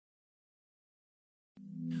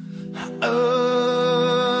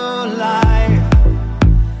Oh, life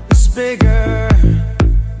is bigger.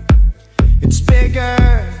 It's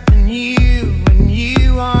bigger than you, and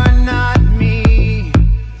you are not me.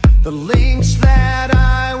 The links that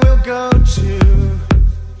I will go to,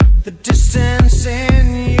 the distance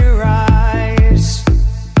in your eyes.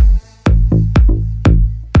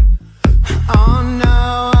 Oh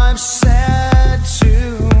no, I've said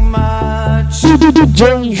too much.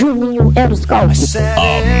 DJ Juninho Eroscalk. A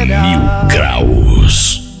 1000 graus.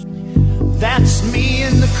 That's me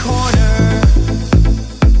in the corner.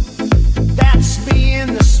 That's me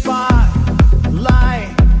in the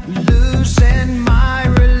spotlight, losing my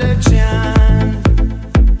religion,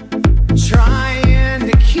 trying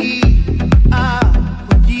to keep up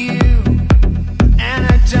with you, and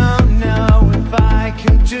I don't know if I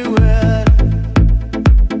can do it.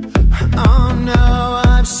 Oh no,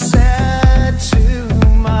 I've said too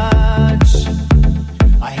much.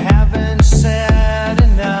 I haven't said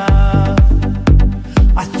enough.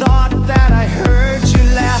 I thought that I heard you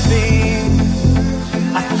laughing.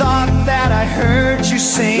 I thought that I heard you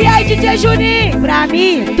sing. E aí, DJ Juninho? Pra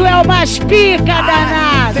mim, tu é o mais pica,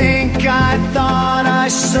 danado. I thought I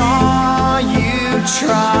saw you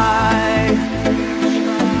try.